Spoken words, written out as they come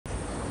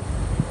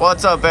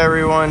What's up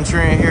everyone,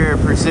 Trent here at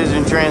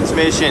Precision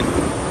Transmission.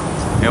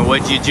 And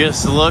would you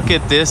just look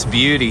at this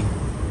beauty.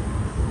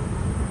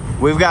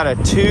 We've got a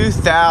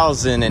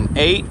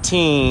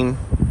 2018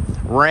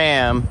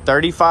 Ram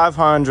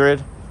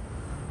 3500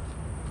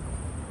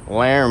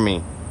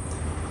 Laramie.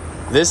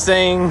 This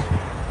thing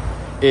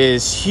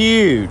is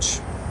huge.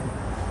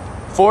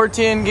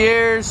 410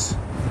 gears,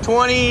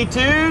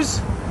 22s?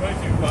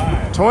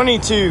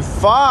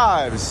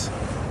 22.5s.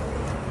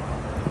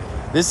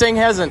 This thing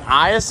has an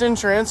ISN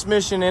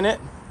transmission in it.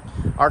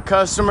 Our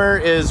customer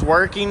is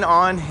working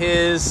on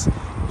his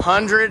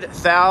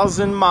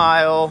 100,000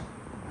 mile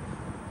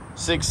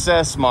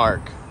success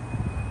mark.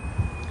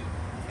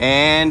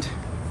 And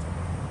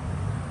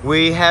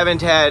we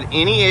haven't had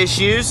any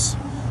issues.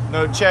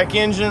 No check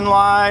engine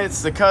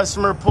lights. The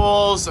customer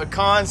pulls a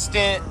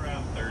constant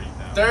around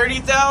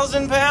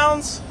 30,000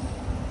 pounds?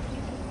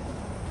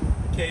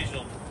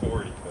 Occasional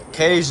 40.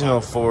 Occasional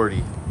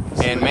 40.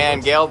 And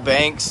man, Gale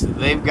Banks,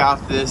 they've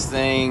got this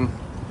thing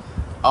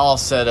all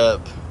set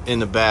up in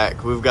the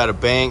back. We've got a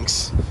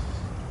Banks,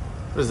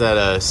 what is that,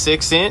 a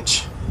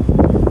 6-inch?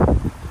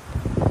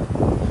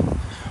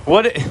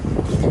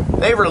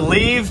 They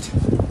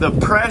relieved the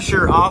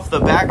pressure off the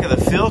back of the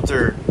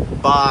filter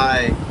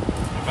by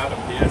about a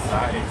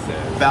PSI, he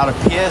said. About a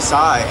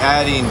PSI,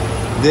 adding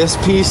this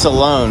piece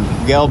alone.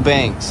 Gale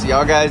Banks.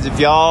 Y'all guys, if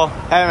y'all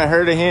haven't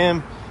heard of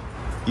him,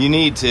 you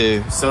need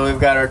to. So we've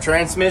got our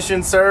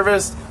transmission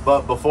serviced,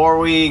 but before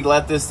we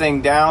let this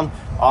thing down,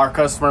 our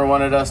customer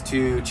wanted us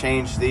to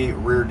change the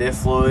rear diff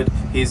fluid.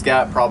 He's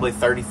got probably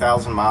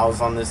 30,000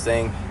 miles on this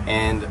thing,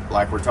 and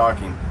like we're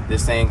talking,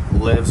 this thing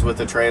lives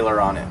with a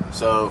trailer on it.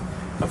 So,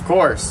 of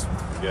course,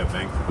 yeah,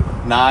 Banks.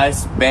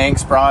 Nice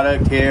Banks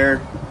product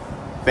here.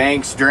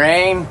 Banks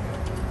drain,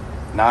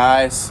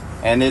 nice,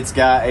 and it's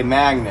got a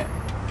magnet.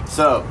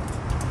 So,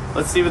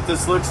 let's see what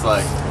this looks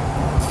like.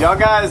 Y'all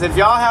guys, if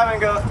y'all haven't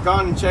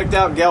gone and checked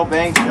out Gale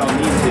Banks, y'all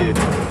need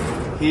to.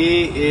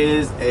 He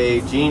is a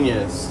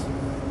genius.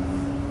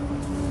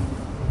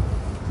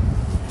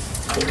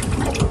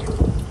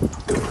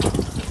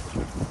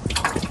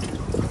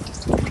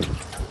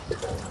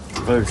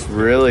 Looks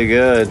really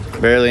good.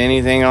 Barely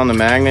anything on the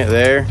magnet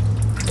there.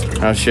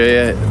 I'll show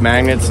you.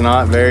 Magnet's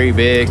not very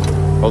big.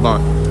 Hold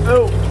on.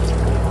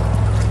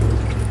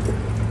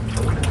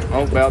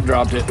 Oh, about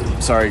dropped it.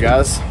 Sorry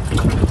guys.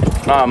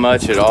 Not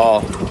much at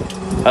all.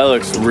 That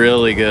looks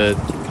really good.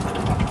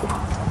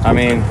 I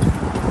mean,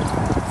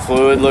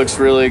 fluid looks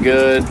really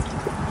good.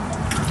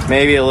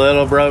 Maybe a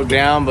little broke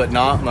down, but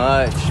not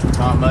much.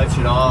 Not much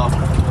at all.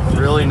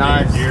 Really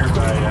nice. Here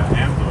by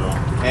Amsoil.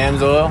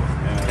 Amsoil?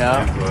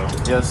 Yeah.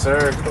 Amsoil. Yes,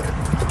 sir.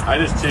 I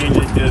just changed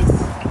it because.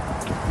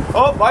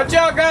 Oh, watch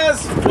out,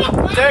 guys!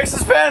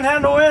 Texas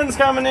Panhandle wind's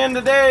coming in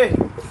today.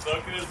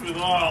 Soaking us with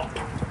oil.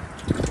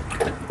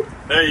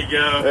 There you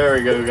go. There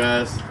we go,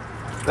 guys.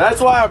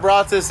 That's why I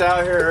brought this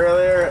out here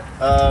earlier.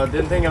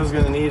 Didn't think I was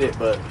gonna need it,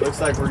 but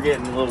looks like we're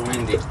getting a little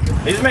windy.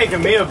 He's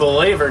making me a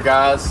believer,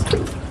 guys.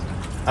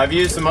 I've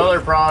used some other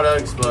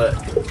products, but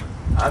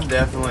I'm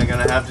definitely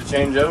gonna have to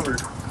change over.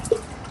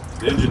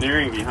 The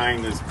engineering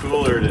behind this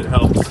cooler that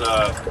helps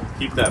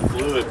keep that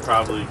fluid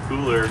probably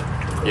cooler.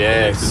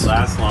 Yes. Makes it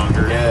last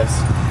longer. Yes.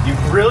 You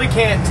really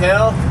can't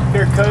tell.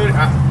 Here,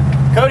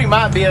 Cody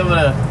might be able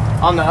to,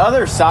 on the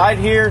other side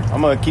here,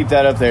 I'm gonna keep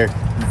that up there.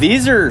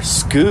 These are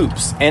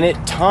scoops, and it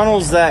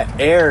tunnels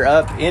that air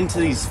up into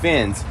these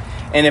fins.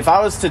 And if I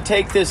was to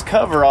take this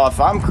cover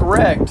off, I'm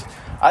correct.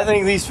 I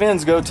think these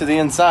fins go to the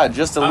inside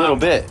just a little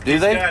bit. Do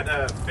they? It's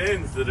got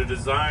fins that are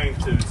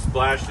designed to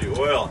splash the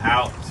oil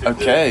out to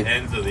the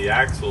ends of the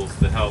axles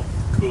to help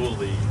cool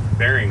the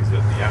bearings at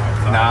the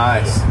outside.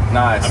 Nice,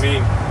 nice. I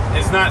mean,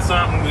 it's not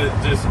something that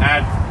just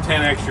add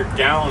 10 extra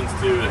gallons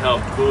to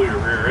help cool your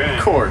rear end.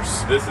 Of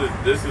course. This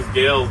is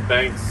Gale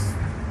Banks'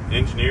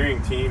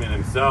 engineering team and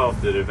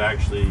himself that have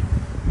actually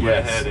went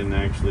ahead and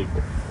actually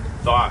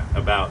thought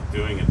about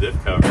doing a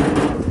diff cover.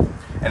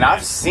 And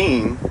I've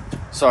seen,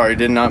 sorry,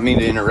 did not mean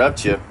to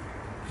interrupt you.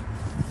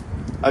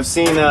 I've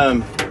seen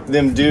them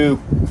do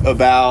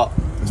about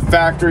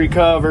factory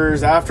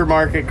covers,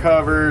 aftermarket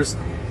covers,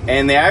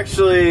 and they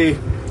actually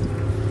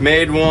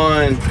made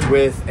one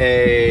with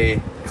a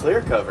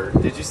clear cover.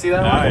 Did you see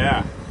that one? Oh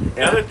yeah.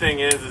 The other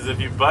thing is if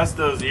you bust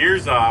those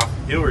ears off,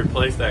 he'll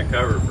replace that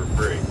cover for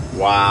free.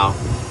 Wow.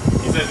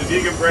 He says if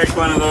you can break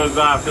one of those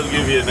off, he'll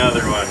give you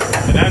another one.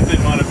 And that's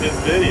in one of his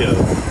videos.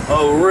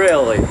 Oh,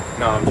 really?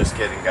 No, I'm just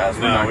kidding, guys.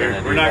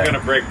 We're not going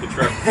to break the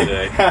truck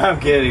today. I'm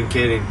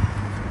kidding.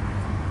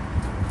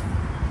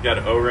 Got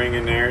an O-ring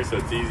in there, so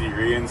it's easy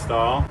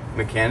reinstall.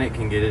 Mechanic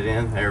can get it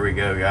in. There we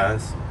go,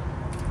 guys.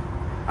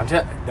 I'm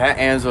telling that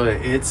Amsoil,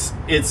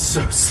 it's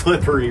so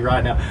slippery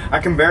right now. I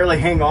can barely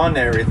hang on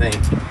to everything,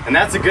 and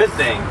that's a good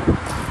thing.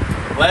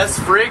 Less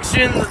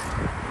friction,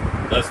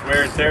 less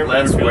wear and tear.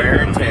 Less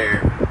wear and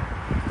tear.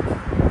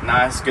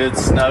 Nice, good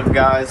snug,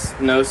 guys.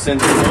 No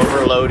sense of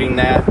overloading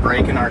that,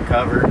 breaking our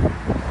cover. So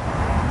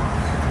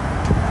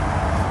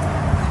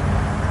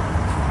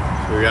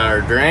we got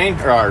our drain,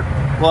 or our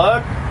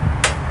plug,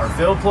 our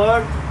fill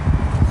plug.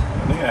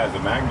 I think it has a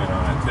magnet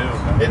on it too.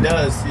 It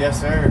does, yes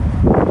sir.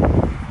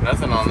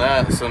 Nothing on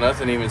that, so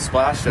nothing even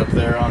splashed up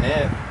there on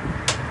it.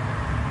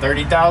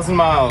 30,000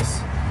 miles.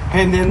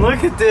 And then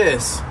look at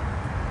this.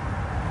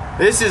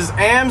 This is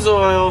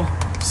AMSOIL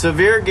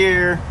severe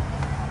gear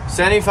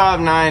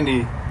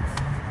 7590.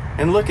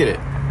 And look at it.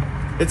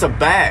 It's a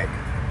bag.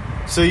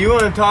 So you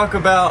want to talk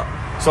about,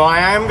 so I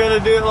am going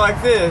to do it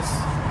like this.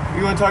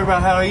 You want to talk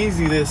about how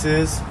easy this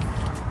is.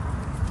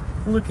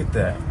 Look at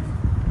that.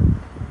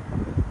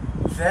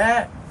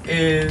 That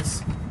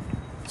is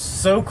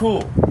so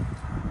cool.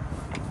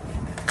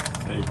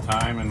 Save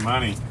time and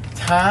money.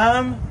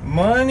 Time,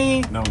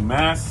 money, no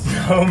mess.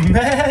 No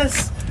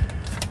mess.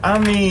 I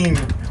mean,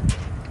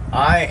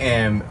 I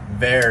am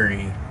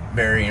very,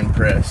 very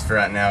impressed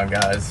right now,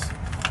 guys.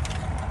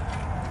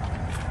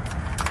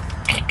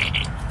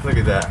 Look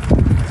at that.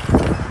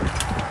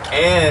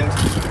 And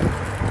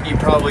you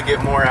probably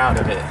get more out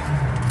of it.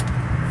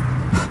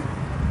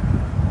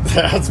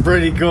 That's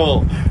pretty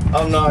cool.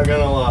 I'm not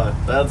gonna lie.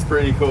 That's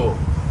pretty cool.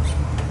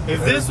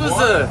 If this was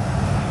a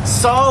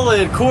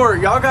solid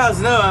quart, y'all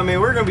guys know, I mean,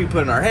 we're gonna be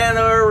putting our hand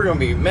over, we're gonna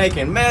be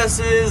making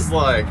messes,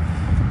 like,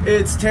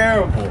 it's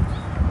terrible.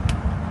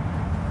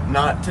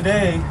 Not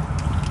today.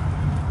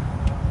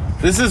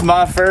 This is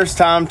my first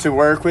time to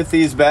work with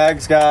these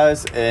bags,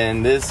 guys,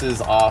 and this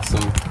is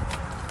awesome.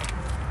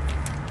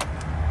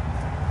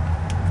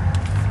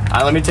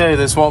 Let me tell you,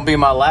 this won't be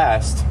my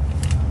last.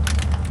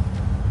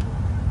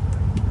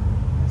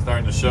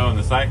 Starting to show in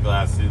the sight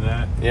glass, see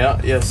that? Yeah,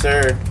 yes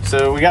sir.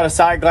 So we got a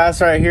sight glass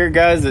right here,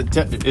 guys,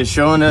 that is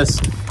showing us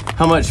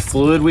how much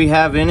fluid we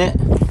have in it.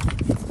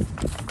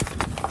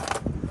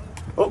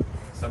 Oh,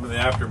 some of the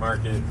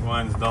aftermarket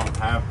ones don't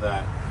have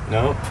that.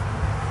 Nope.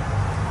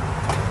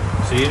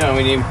 So you know,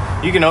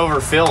 you can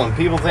overfill them.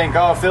 People think,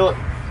 oh, fill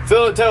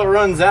it till it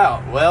runs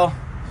out. Well,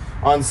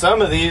 on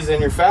some of these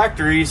in your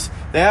factories,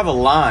 they have a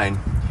line,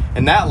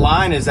 and that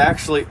line is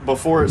actually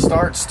before it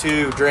starts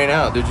to drain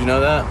out. Did you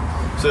know that?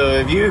 So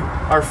if you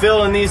are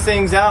filling these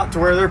things out to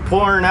where they're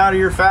pouring out of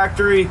your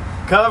factory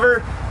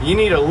cover, you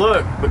need to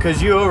look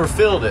because you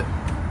overfilled it.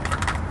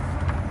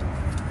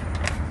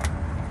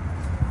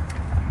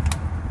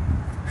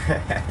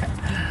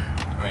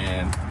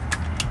 Man,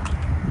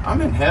 I'm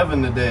in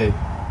heaven today.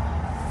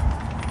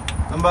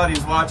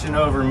 Somebody's watching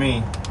over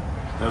me.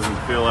 Doesn't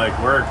feel like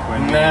work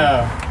when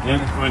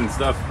when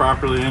stuff's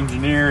properly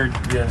engineered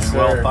and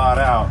well thought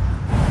out.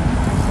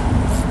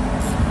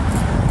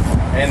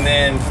 And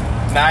then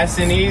nice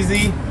and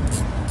easy,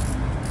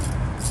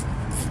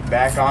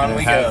 back on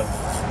we go.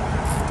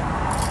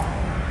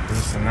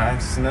 Just a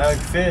nice snug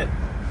fit.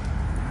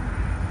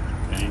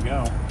 There you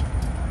go.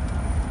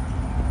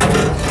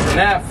 And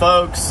that,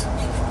 folks,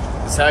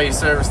 is how you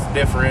service the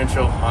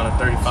differential on a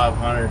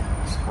 3500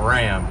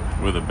 Ram.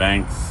 With a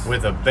Banks.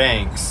 With a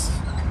Banks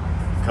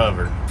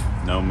cover.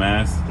 No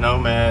mess. No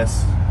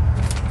mess.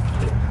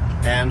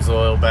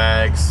 AMSOIL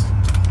bags.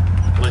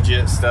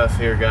 Legit stuff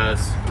here,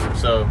 guys.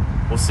 So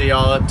we'll see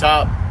y'all up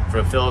top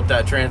for fill up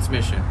that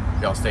transmission.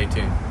 Y'all stay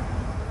tuned.